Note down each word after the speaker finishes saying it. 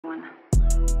one.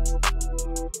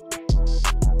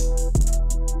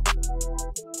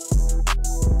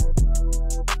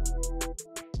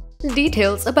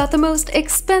 Details about the most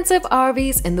expensive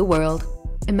RVs in the world.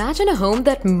 Imagine a home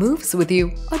that moves with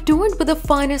you, adorned with the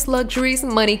finest luxuries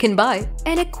money can buy,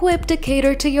 and equipped to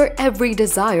cater to your every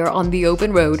desire on the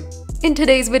open road. In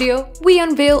today's video, we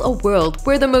unveil a world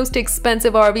where the most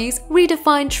expensive RVs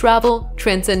redefine travel,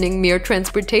 transcending mere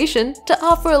transportation to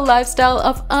offer a lifestyle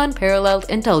of unparalleled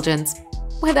indulgence.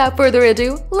 Without further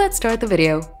ado, let's start the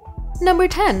video. Number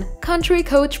 10. Country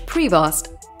Coach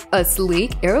Prevost. A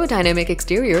sleek, aerodynamic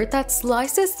exterior that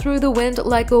slices through the wind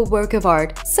like a work of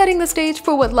art, setting the stage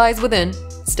for what lies within.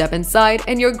 Step inside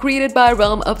and you're greeted by a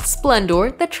realm of splendor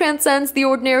that transcends the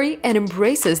ordinary and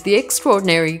embraces the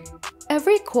extraordinary.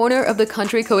 Every corner of the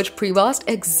Country Coach Prevost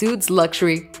exudes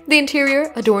luxury. The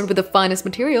interior, adorned with the finest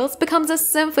materials, becomes a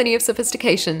symphony of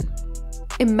sophistication.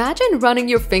 Imagine running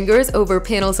your fingers over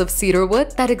panels of cedar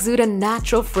wood that exude a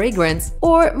natural fragrance,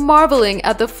 or marveling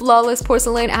at the flawless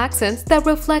porcelain accents that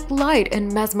reflect light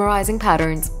in mesmerizing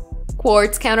patterns.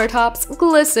 Quartz countertops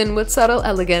glisten with subtle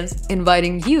elegance,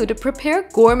 inviting you to prepare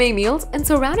gourmet meals and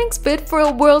surroundings fit for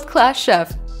a world-class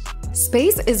chef.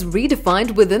 Space is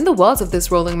redefined within the walls of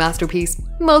this rolling masterpiece.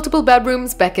 Multiple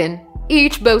bedrooms beckon,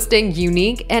 each boasting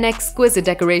unique and exquisite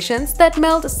decorations that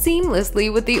meld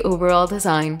seamlessly with the overall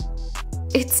design.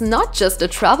 It's not just a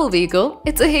travel vehicle,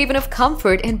 it's a haven of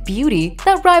comfort and beauty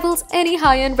that rivals any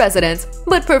high-end residence,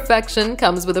 but perfection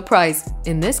comes with a price.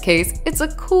 In this case, it's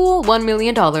a cool $1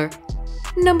 million.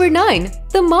 Number 9.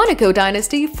 The Monaco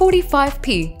Dynasty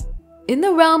 45P. In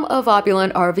the realm of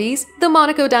opulent RVs, the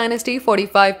Monaco Dynasty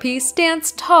 45P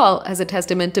stands tall as a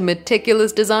testament to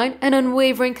meticulous design and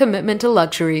unwavering commitment to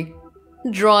luxury.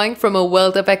 Drawing from a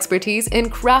wealth of expertise in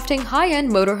crafting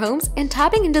high-end motorhomes and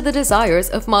tapping into the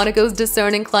desires of Monaco's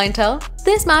discerning clientele,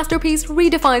 this masterpiece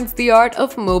redefines the art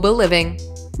of mobile living.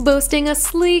 Boasting a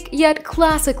sleek yet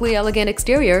classically elegant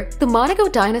exterior, the Monaco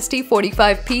Dynasty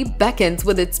 45P beckons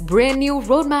with its brand new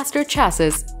Roadmaster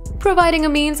chassis, providing a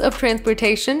means of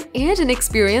transportation and an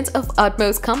experience of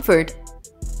utmost comfort.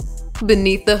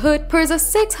 Beneath the hood purrs a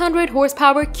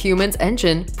 600-horsepower Cummins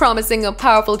engine, promising a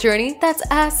powerful journey that's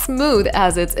as smooth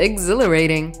as it's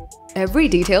exhilarating. Every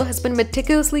detail has been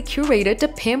meticulously curated to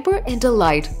pamper and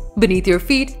delight. Beneath your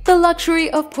feet, the luxury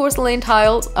of porcelain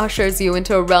tiles ushers you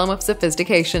into a realm of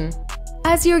sophistication.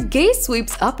 As your gaze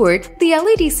sweeps upward, the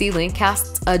LED ceiling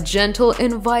casts a gentle,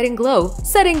 inviting glow,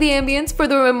 setting the ambience for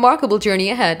the remarkable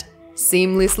journey ahead.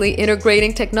 Seamlessly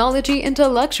integrating technology into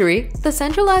luxury, the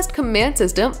centralized command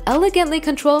system elegantly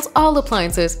controls all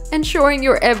appliances, ensuring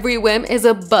your every whim is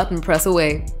a button press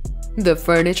away. The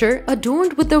furniture,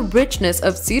 adorned with the richness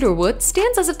of cedar wood,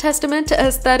 stands as a testament to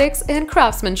aesthetics and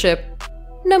craftsmanship.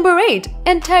 Number 8.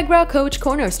 Entegra Coach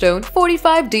Cornerstone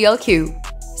 45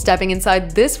 DLQ. Stepping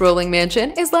inside this rolling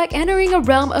mansion is like entering a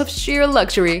realm of sheer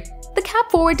luxury. The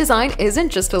cab-forward design isn't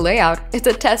just a layout, it's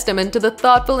a testament to the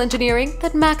thoughtful engineering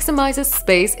that maximizes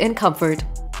space and comfort.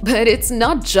 But it's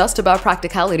not just about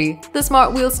practicality. The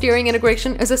smart wheel steering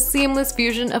integration is a seamless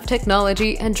fusion of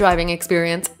technology and driving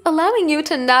experience, allowing you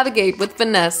to navigate with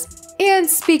finesse. And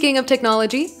speaking of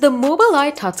technology, the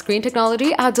Mobileye touchscreen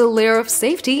technology adds a layer of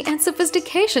safety and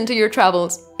sophistication to your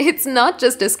travels. It's not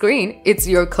just a screen, it's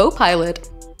your co-pilot,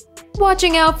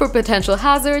 watching out for potential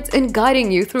hazards and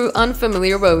guiding you through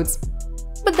unfamiliar roads.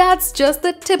 But that's just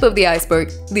the tip of the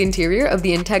iceberg. The interior of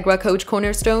the Entegra Coach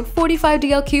Cornerstone 45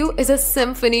 DLQ is a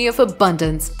symphony of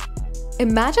abundance.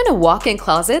 Imagine a walk-in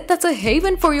closet that's a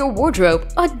haven for your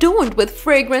wardrobe, adorned with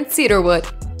fragrant cedar wood.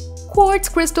 Quartz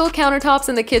crystal countertops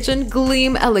in the kitchen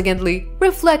gleam elegantly,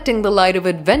 reflecting the light of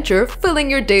adventure filling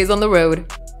your days on the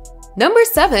road. Number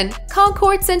 7.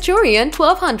 Concord Centurion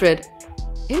 1200.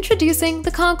 Introducing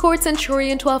the Concord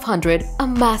Centurion 1200, a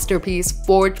masterpiece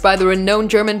forged by the renowned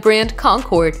German brand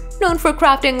Concord, known for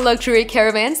crafting luxury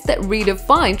caravans that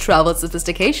redefine travel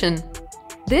sophistication.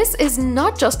 This is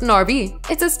not just an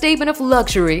RV, it's a statement of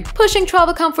luxury, pushing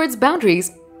travel comfort's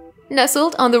boundaries.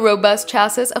 Nestled on the robust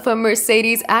chassis of a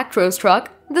Mercedes Actros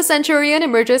truck, the Centurion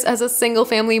emerges as a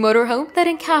single-family motorhome that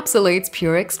encapsulates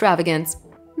pure extravagance.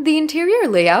 The interior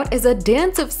layout is a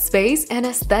dance of space and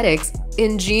aesthetics.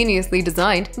 Ingeniously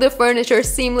designed, the furniture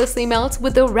seamlessly melts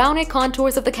with the rounded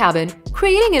contours of the cabin,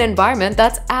 creating an environment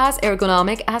that's as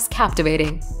ergonomic as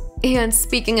captivating. And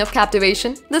speaking of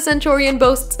captivation, the Centurion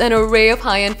boasts an array of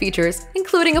high-end features,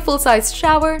 including a full-size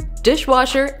shower,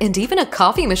 dishwasher, and even a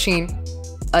coffee machine.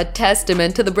 A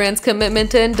testament to the brand's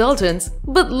commitment to indulgence,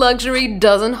 but luxury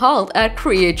doesn't halt at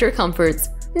create your comforts.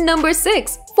 Number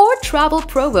 6. Ford Travel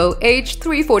Provo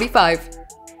H345.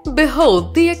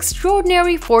 Behold the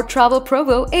extraordinary Ford Travel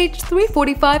Provo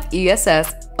H345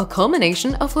 ESS, a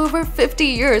culmination of over 50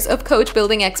 years of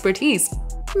coach-building expertise,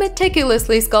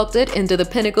 meticulously sculpted into the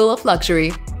pinnacle of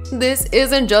luxury. This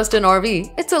isn't just an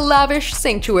RV, it's a lavish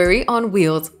sanctuary on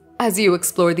wheels. As you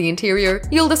explore the interior,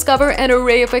 you'll discover an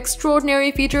array of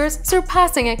extraordinary features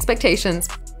surpassing expectations.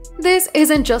 This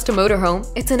isn't just a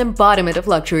motorhome, it's an embodiment of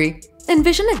luxury.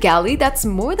 Envision a galley that's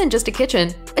more than just a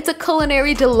kitchen. It's a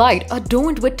culinary delight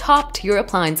adorned with top-tier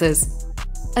appliances.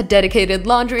 A dedicated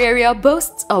laundry area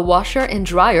boasts a washer and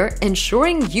dryer,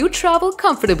 ensuring you travel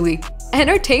comfortably.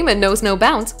 Entertainment knows no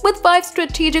bounds, with 5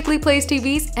 strategically placed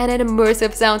TVs and an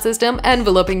immersive sound system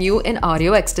enveloping you in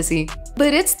audio ecstasy.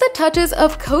 But it's the touches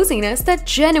of coziness that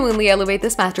genuinely elevate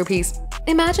this masterpiece.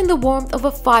 Imagine the warmth of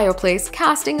a fireplace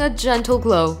casting a gentle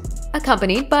glow,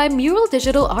 accompanied by a mural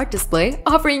digital art display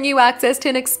offering you access to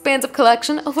an expansive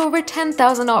collection of over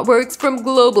 10,000 artworks from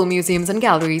global museums and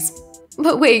galleries.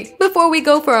 But wait, before we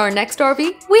go for our next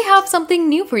RV, we have something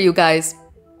new for you guys.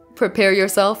 Prepare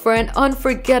yourself for an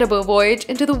unforgettable voyage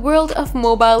into the world of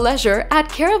mobile leisure at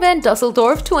Caravan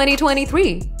Dusseldorf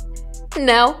 2023.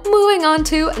 Now, moving on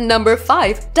to number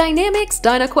 5, Dynamax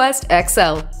Dynaquest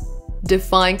XL.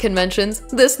 Defying conventions,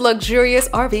 this luxurious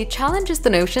RV challenges the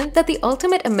notion that the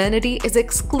ultimate amenity is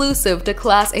exclusive to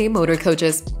Class A motor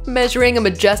coaches. Measuring a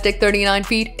majestic 39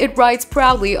 feet, it rides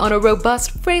proudly on a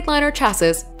robust Freightliner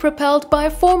chassis, propelled by a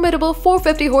formidable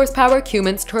 450 horsepower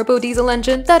Cummins turbo diesel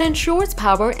engine that ensures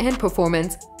power and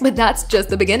performance. But that's just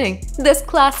the beginning. This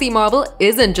classy marvel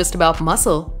isn't just about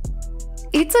muscle.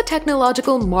 It's a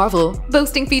technological marvel,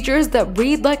 boasting features that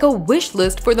read like a wish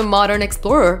list for the modern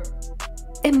explorer.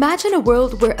 Imagine a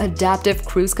world where adaptive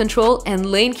cruise control and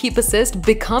lane keep assist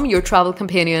become your travel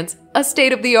companions. A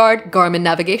state-of-the-art Garmin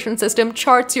navigation system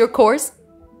charts your course,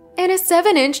 and a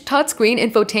 7-inch touchscreen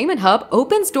infotainment hub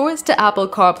opens doors to Apple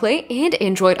CarPlay and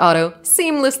Android Auto,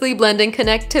 seamlessly blending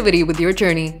connectivity with your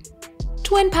journey.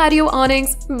 Twin patio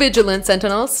awnings, vigilant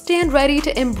sentinels stand ready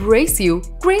to embrace you,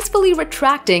 gracefully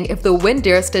retracting if the wind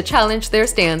dares to challenge their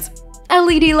stance.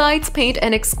 LED lights paint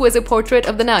an exquisite portrait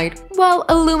of the night, while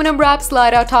aluminum-wrapped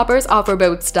slide-out toppers offer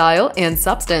both style and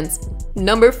substance.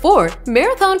 Number 4.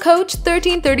 Marathon Coach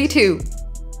 1332.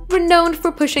 Renowned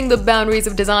for pushing the boundaries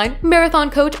of design, Marathon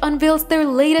Coach unveils their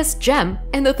latest gem,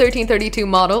 and the 1332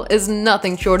 model is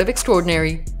nothing short of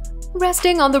extraordinary.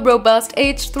 Resting on the robust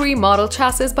H3 model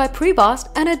chassis by Prevost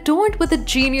and adorned with the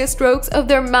genius strokes of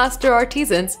their master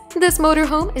artisans, this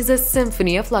motorhome is a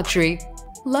symphony of luxury.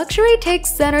 Luxury takes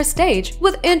center stage,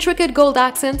 with intricate gold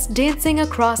accents dancing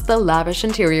across the lavish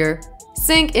interior.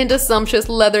 Sink into sumptuous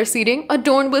leather seating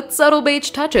adorned with subtle beige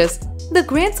touches. The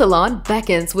Grand Salon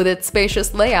beckons with its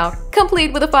spacious layout,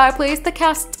 complete with a fireplace that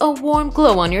casts a warm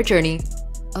glow on your journey.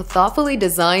 A thoughtfully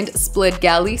designed split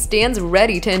galley stands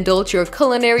ready to indulge your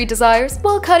culinary desires,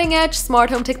 while cutting-edge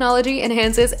smart home technology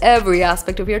enhances every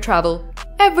aspect of your travel.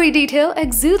 Every detail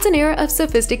exudes an air of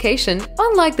sophistication,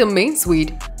 unlike the main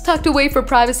suite. Tucked away for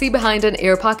privacy behind an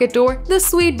air pocket door, the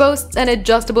suite boasts an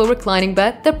adjustable reclining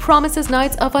bed that promises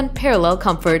nights of unparalleled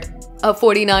comfort. A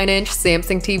 49-inch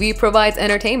Samsung TV provides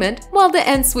entertainment, while the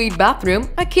en-suite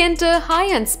bathroom, akin to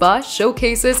high-end spa,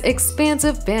 showcases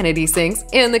expansive vanity sinks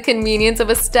and the convenience of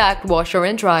a stacked washer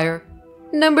and dryer.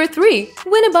 Number 3.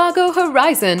 Winnebago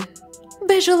Horizon.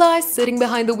 Visualize sitting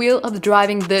behind the wheel of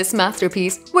driving this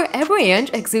masterpiece, where every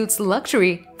inch exudes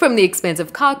luxury, from the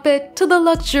expansive cockpit to the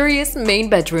luxurious main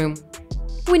bedroom.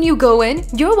 When you go in,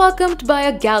 you're welcomed by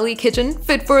a galley kitchen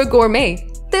fit for a gourmet.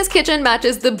 This kitchen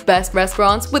matches the best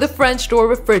restaurants with a French door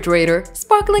refrigerator,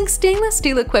 sparkling stainless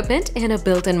steel equipment, and a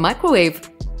built-in microwave.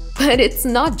 But it's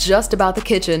not just about the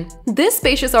kitchen. This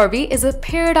spacious RV is a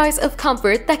paradise of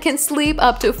comfort that can sleep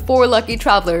up to 4 lucky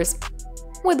travelers.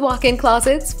 With walk-in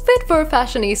closets fit for a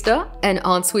fashionista, an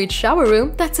ensuite shower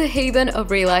room that's a haven of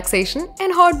relaxation,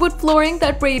 and hardwood flooring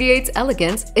that radiates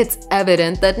elegance, it's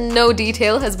evident that no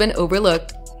detail has been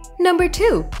overlooked. Number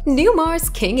 2. Newmar's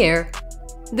King Aire.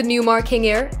 The Newmar King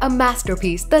Aire, a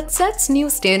masterpiece that sets new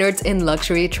standards in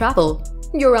luxury travel.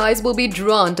 Your eyes will be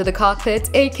drawn to the cockpit's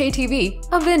 8K TV,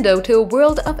 a window to a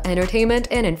world of entertainment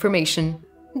and information.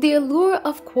 The allure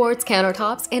of quartz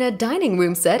countertops in a dining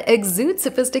room set exudes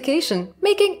sophistication,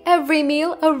 making every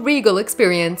meal a regal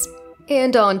experience.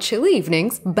 And on chilly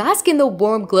evenings, bask in the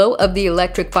warm glow of the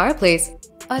electric fireplace,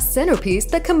 a centerpiece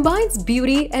that combines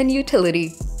beauty and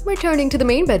utility. Returning to the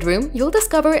main bedroom, you'll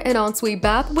discover an ensuite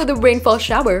bath with a rainfall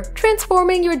shower,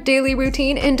 transforming your daily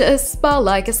routine into a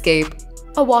spa-like escape.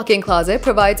 A walk-in closet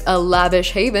provides a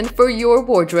lavish haven for your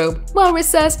wardrobe, while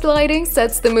recessed lighting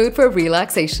sets the mood for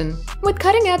relaxation. With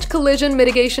cutting-edge collision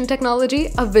mitigation technology,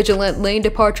 a vigilant lane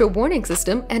departure warning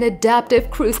system, and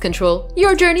adaptive cruise control,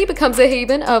 your journey becomes a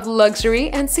haven of luxury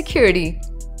and security.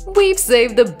 We've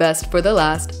saved the best for the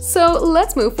last, so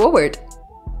let's move forward.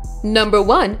 Number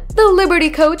 1. The Liberty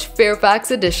Coach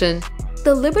Fairfax Edition.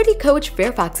 The Liberty Coach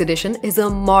Fairfax Edition is a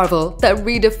marvel that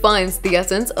redefines the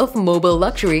essence of mobile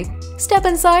luxury. Step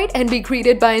inside and be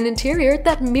greeted by an interior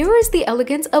that mirrors the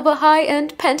elegance of a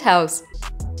high-end penthouse.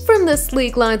 From the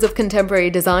sleek lines of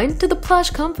contemporary design to the plush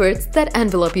comforts that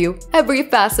envelop you, every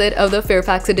facet of the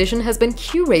Fairfax Edition has been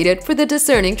curated for the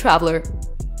discerning traveler.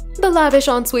 The lavish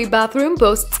ensuite bathroom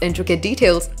boasts intricate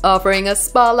details, offering a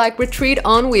spa-like retreat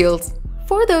on wheels.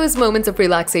 For those moments of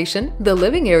relaxation, the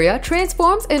living area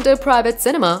transforms into a private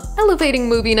cinema, elevating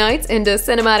movie nights into a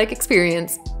cinematic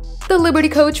experience. The Liberty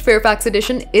Coach Fairfax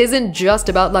Edition isn't just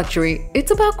about luxury,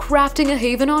 it's about crafting a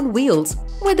haven on wheels.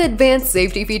 With advanced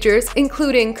safety features,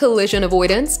 including collision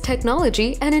avoidance,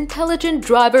 technology, and intelligent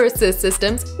driver assist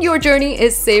systems, your journey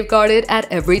is safeguarded at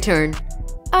every turn.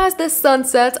 As the sun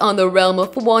sets on the realm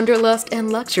of wanderlust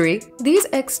and luxury, these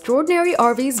extraordinary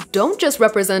RVs don't just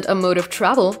represent a mode of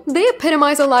travel, they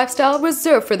epitomize a lifestyle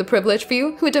reserved for the privileged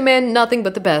few who demand nothing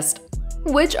but the best.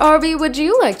 Which RV would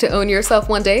you like to own yourself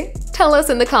one day? Tell us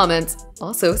in the comments.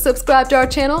 Also, subscribe to our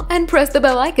channel and press the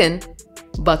bell icon.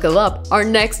 Buckle up, our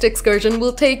next excursion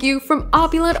will take you from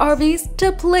opulent RVs to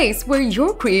a place where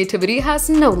your creativity has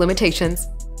no limitations.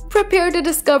 Prepare to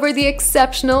discover the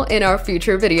exceptional in our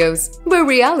future videos, where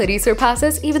reality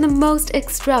surpasses even the most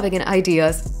extravagant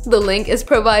ideas. The link is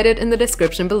provided in the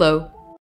description below.